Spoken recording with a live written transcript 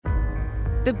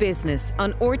The Business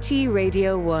on RT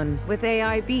Radio 1 with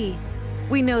AIB.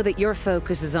 We know that your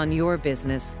focus is on your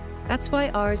business. That's why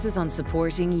ours is on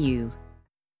supporting you.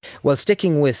 Well,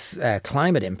 sticking with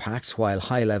climate impacts while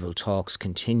high-level talks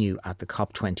continue at the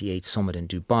COP28 summit in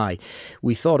Dubai,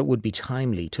 we thought it would be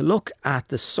timely to look at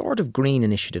the sort of green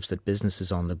initiatives that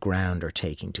businesses on the ground are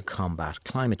taking to combat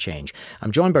climate change.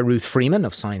 I'm joined by Ruth Freeman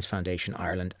of Science Foundation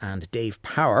Ireland and Dave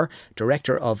Power,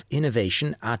 Director of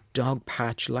Innovation at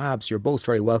Dogpatch Labs. You're both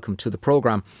very welcome to the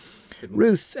programme.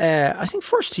 Ruth, I think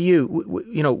first to you,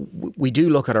 we do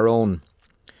look at our own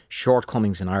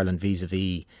shortcomings in Ireland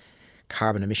vis-a-vis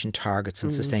carbon emission targets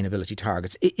and sustainability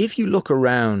targets. If you look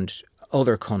around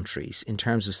other countries in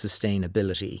terms of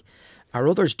sustainability, are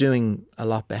others doing a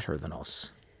lot better than us?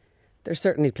 There's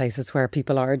certainly places where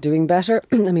people are doing better.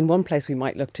 I mean, one place we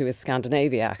might look to is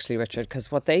Scandinavia, actually, Richard,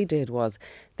 because what they did was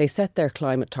they set their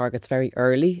climate targets very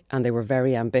early and they were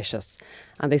very ambitious.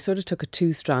 And they sort of took a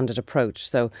two-stranded approach.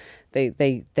 So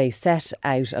they set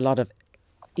out a lot of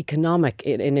economic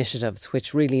initiatives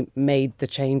which really made the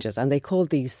changes, and they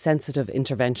called these sensitive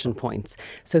intervention points.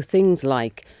 So things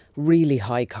like really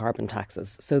high carbon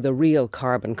taxes. So the real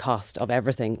carbon cost of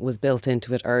everything was built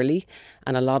into it early,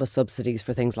 and a lot of subsidies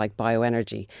for things like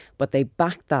bioenergy. But they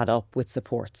backed that up with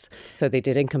supports. So they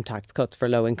did income tax cuts for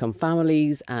low income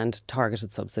families and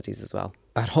targeted subsidies as well.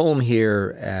 At home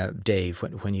here, Dave,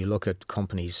 when you look at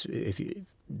companies,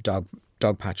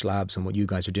 Dogpatch Labs and what you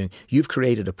guys are doing, you've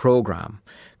created a programme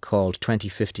called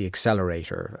 2050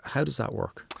 Accelerator. How does that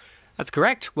work? That's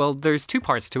correct. Well, there's two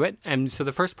parts to it. So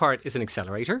the first part is an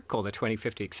accelerator called the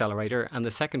 2050 Accelerator, and the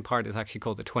second part is actually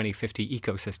called the 2050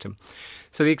 Ecosystem.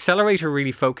 So the accelerator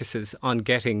really focuses on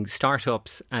getting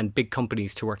startups and big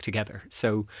companies to work together.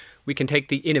 So we can take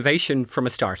the innovation from a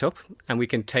startup, and we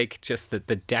can take just the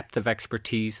depth of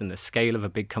expertise and the scale of a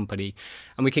big company,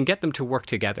 and we can get them to work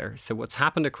together. So what's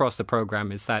happened across the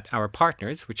programme is that our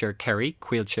partners, which are Kerry,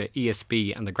 Coillte,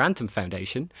 ESB and the Grantham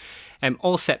Foundation,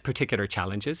 all set particular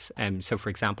challenges. So, for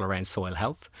example, around soil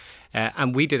health.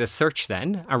 And we did a search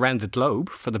then around the globe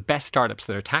for the best startups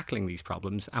that are tackling these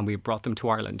problems, and we brought them to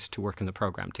Ireland to work in the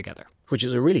programme together. Which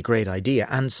is a really great idea.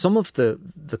 And some of the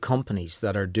companies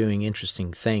that are doing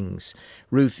interesting things,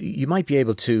 Ruth, you might be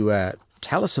able to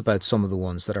tell us about some of the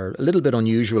ones that are a little bit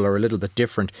unusual or a little bit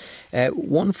different.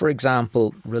 One, for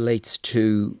example, relates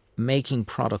to making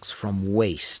products from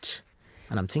waste.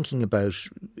 And I'm thinking about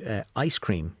ice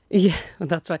cream. Yeah,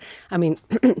 that's right. I mean,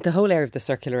 the whole area of the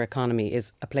circular economy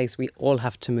is a place we all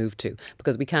have to move to,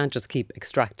 because we can't just keep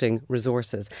extracting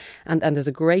resources. And there's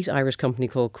a great Irish company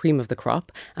called Cream of the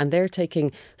Crop, and they're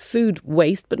taking food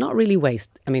waste, but not really waste.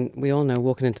 I mean, we all know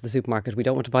walking into the supermarket, we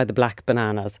don't want to buy the black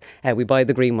bananas. We buy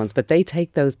the green ones, but they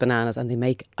take those bananas and they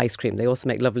make ice cream. They also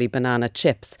make lovely banana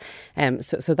chips.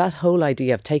 So that whole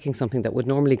idea of taking something that would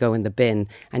normally go in the bin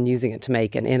and using it to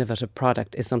make an innovative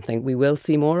product is something we will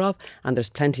see more of, and there's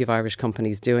plenty of Irish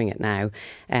companies doing it now.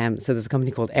 So there's a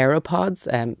company called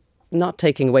Aeropods, not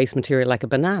taking waste material like a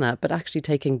banana, but actually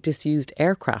taking disused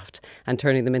aircraft and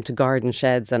turning them into garden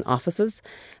sheds and offices.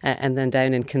 And then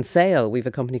down in Kinsale, we've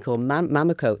a company called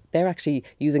Mamico. They're actually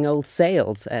using old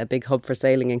sails, a big hub for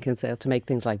sailing in Kinsale, to make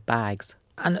things like bags.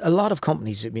 And a lot of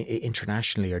companies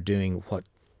internationally are doing what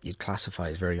you'd classify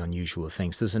as very unusual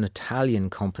things. There's an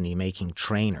Italian company making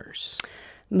trainers.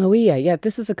 Moia, yeah,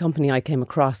 this is a company I came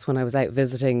across when I was out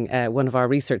visiting one of our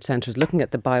research centres looking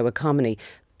at the bioeconomy,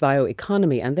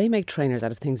 and they make trainers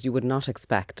out of things you would not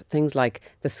expect. Things like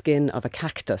the skin of a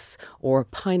cactus or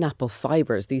pineapple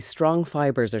fibres. These strong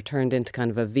fibres are turned into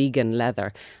kind of a vegan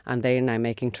leather, and they're now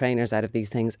making trainers out of these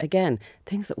things. Again,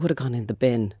 things that would have gone in the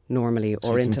bin normally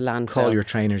or into landfill. Call your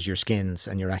trainers your skins,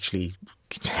 and you're actually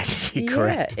technically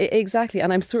correct. Yeah, exactly.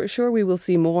 And I'm sure we will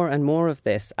see more and more of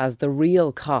this as the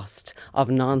real cost of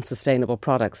non-sustainable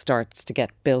products starts to get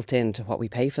built into what we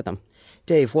pay for them.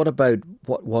 Dave, what about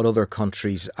what other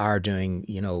countries are doing?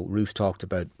 You know, Ruth talked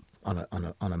about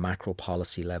on a macro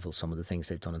policy level some of the things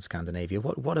they've done in Scandinavia.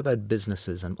 What about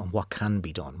businesses and what can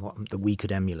be done, that we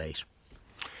could emulate?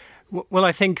 Well,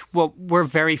 I think what we're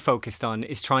very focused on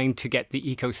is trying to get the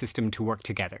ecosystem to work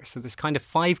together. So there's kind of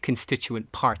 5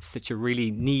 constituent parts that you really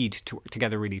need to work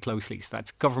together really closely. So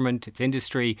that's government, it's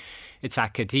industry, it's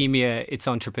academia, it's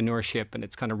entrepreneurship, and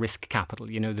it's kind of risk capital,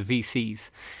 the VCs.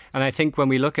 And I think when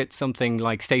we look at something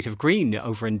like State of Green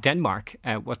over in Denmark,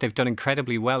 what they've done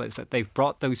incredibly well is that they've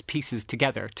brought those pieces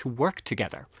together to work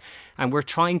together. And we're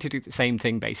trying to do the same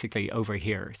thing basically over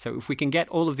here. So if we can get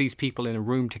all of these people in a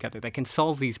room together, they can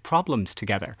solve these problems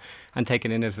together and take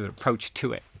an innovative approach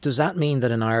to it. Does that mean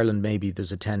that in Ireland maybe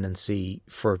there's a tendency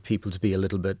for people to be a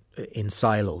little bit in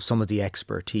silos? Some of the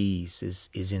expertise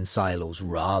is in silos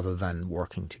rather than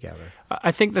working together?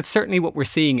 I think that's certainly what we're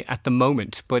seeing at the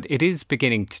moment, but it is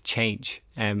beginning to change.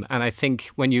 And I think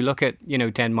when you look at,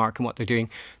 Denmark and what they're doing,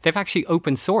 they've actually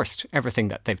open sourced everything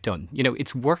that they've done.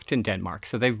 It's worked in Denmark.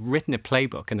 So they've written a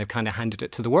playbook and they've kind of handed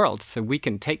it to the world. So we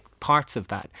can take parts of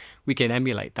that, we can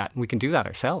emulate that, and we can do that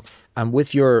ourselves. And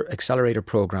with your accelerator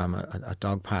program at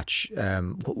Dogpatch,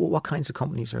 what kinds of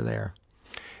companies are there?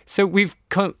 So we've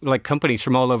companies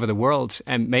from all over the world,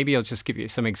 and maybe I'll just give you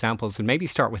some examples and maybe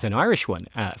start with an Irish one,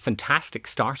 a fantastic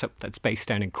startup that's based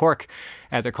down in Cork.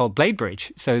 They're called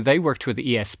Bladebridge. So they worked with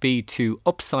the ESB to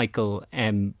upcycle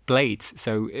blades.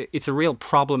 So it's a real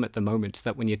problem at the moment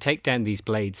that when you take down these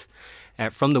blades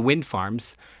from the wind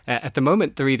farms, at the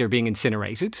moment they're either being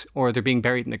incinerated or they're being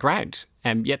buried in the ground.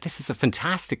 Yet this is a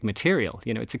fantastic material.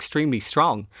 It's extremely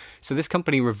strong. So this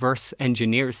company reverse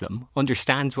engineers them,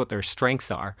 understands what their strengths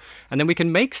are, and then we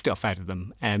can make stuff out of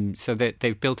them. So that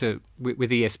they've built with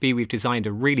ESB, we've designed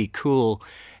a really cool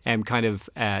kind of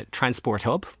transport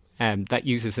hub that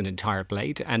uses an entire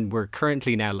blade. And we're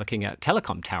currently now looking at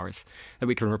telecom towers that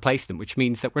we can replace them, which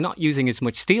means that we're not using as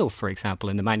much steel, for example,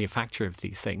 in the manufacture of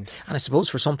these things. And I suppose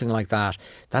for something like that,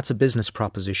 that's a business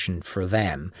proposition for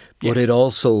them, but Yes. it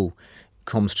also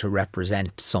comes to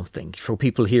represent something for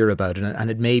people hear about it,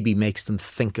 and it maybe makes them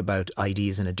think about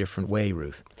ideas in a different way,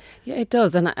 Ruth. Yeah, it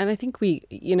does. And I think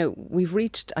we've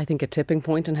reached, I think, a tipping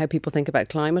point in how people think about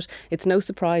climate. It's no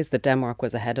surprise that Denmark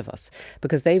was ahead of us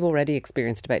because they've already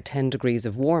experienced about 10 degrees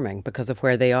of warming because of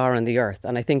where they are on the earth.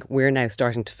 And I think we're now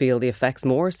starting to feel the effects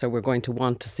more. So we're going to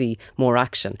want to see more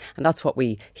action. And that's what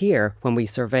we hear when we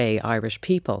survey Irish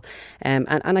people. And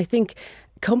I think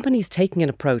companies taking an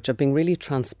approach of being really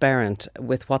transparent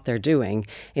with what they're doing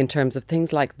in terms of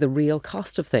things like the real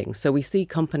cost of things. So we see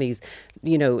companies,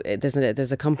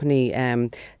 there's a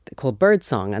company called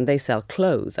Birdsong, and they sell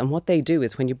clothes. And what they do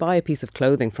is when you buy a piece of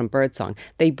clothing from Birdsong,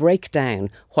 they break down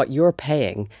what you're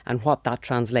paying and what that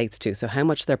translates to. So how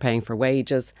much they're paying for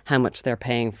wages, how much they're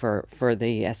paying for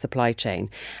the supply chain.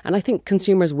 And I think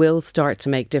consumers will start to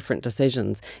make different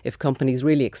decisions if companies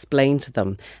really explain to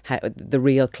them the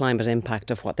real climate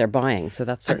impact of what they're buying. So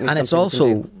that's certainly and it's something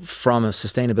we also can do. from a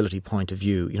sustainability point of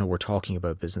view, we're talking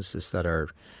about businesses that are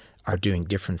doing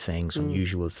different things,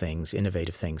 unusual things,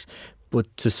 innovative things. But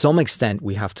to some extent,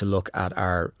 we have to look at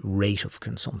our rate of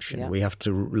consumption. Yeah. We have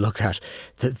to look at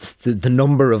the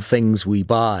number of things we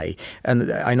buy.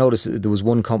 And I noticed there was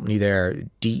one company there,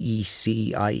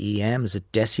 DECIEM, is it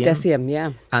Deciem? Deciem,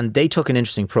 yeah. And they took an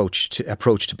interesting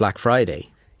approach to Black Friday.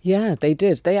 Yeah, they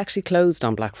did. They actually closed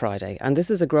on Black Friday. And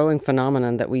this is a growing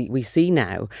phenomenon that we see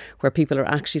now where people are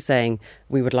actually saying,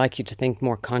 we would like you to think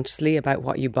more consciously about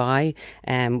what you buy.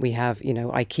 We have,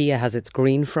 IKEA has its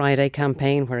Green Friday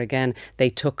campaign where, again, they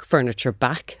took furniture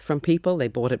back from people. They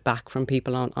bought it back from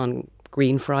people on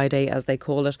Green Friday, as they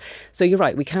call it. So you're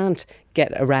right, we can't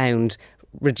get around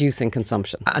reducing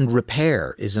consumption. And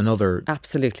repair is another...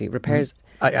 Absolutely. Repairs...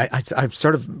 I'm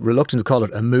sort of reluctant to call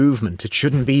it a movement. It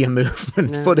shouldn't be a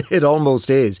movement, but it almost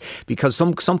is, because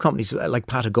some companies like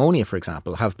Patagonia, for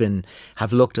example, have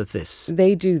looked at this.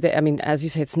 They do. As you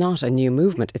say, it's not a new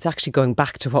movement. It's actually going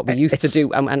back to what we used to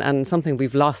do, and something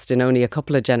we've lost in only a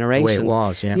couple of generations. The way it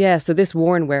was, yeah. Yeah. So this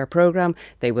Worn Wear program,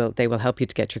 they will help you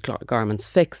to get your garments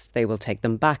fixed. They will take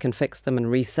them back and fix them and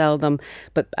resell them.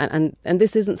 But and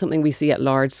this isn't something we see at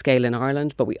large scale in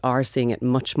Ireland, but we are seeing it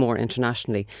much more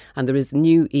internationally. And there is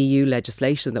new EU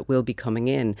legislation that will be coming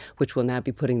in, which will now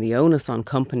be putting the onus on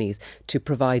companies to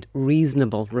provide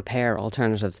reasonable repair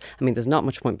alternatives. There's not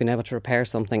much point being able to repair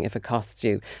something if it costs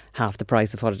you half the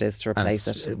price of what it is to replace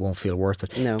it. It won't feel worth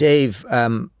it. No. Dave,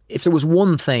 if there was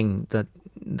one thing that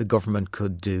the government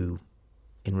could do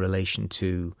in relation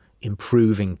to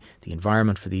improving the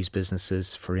environment for these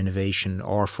businesses, for innovation,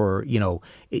 or for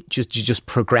just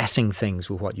progressing things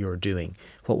with what you're doing,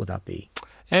 what would that be?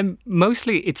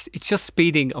 Mostly it's just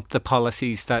speeding up the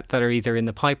policies that are either in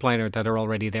the pipeline or that are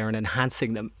already there and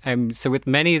enhancing them. So with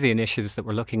many of the initiatives that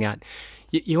we're looking at,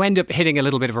 you end up hitting a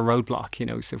little bit of a roadblock,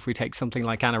 So if we take something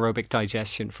like anaerobic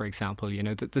digestion, for example,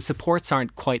 the supports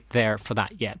aren't quite there for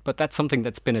that yet. But that's something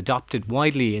that's been adopted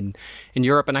widely in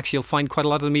Europe, and actually you'll find quite a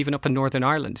lot of them even up in Northern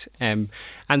Ireland. And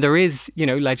there is,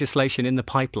 legislation in the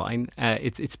pipeline.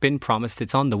 It's been promised.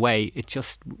 It's on the way. It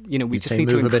just, we just need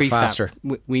to increase that.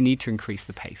 We need to increase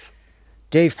the pace.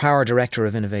 Dave Power, Director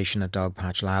of Innovation at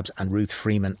Dogpatch Labs, and Ruth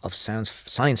Freeman of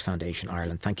Science Foundation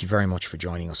Ireland, thank you very much for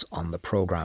joining us on the programme.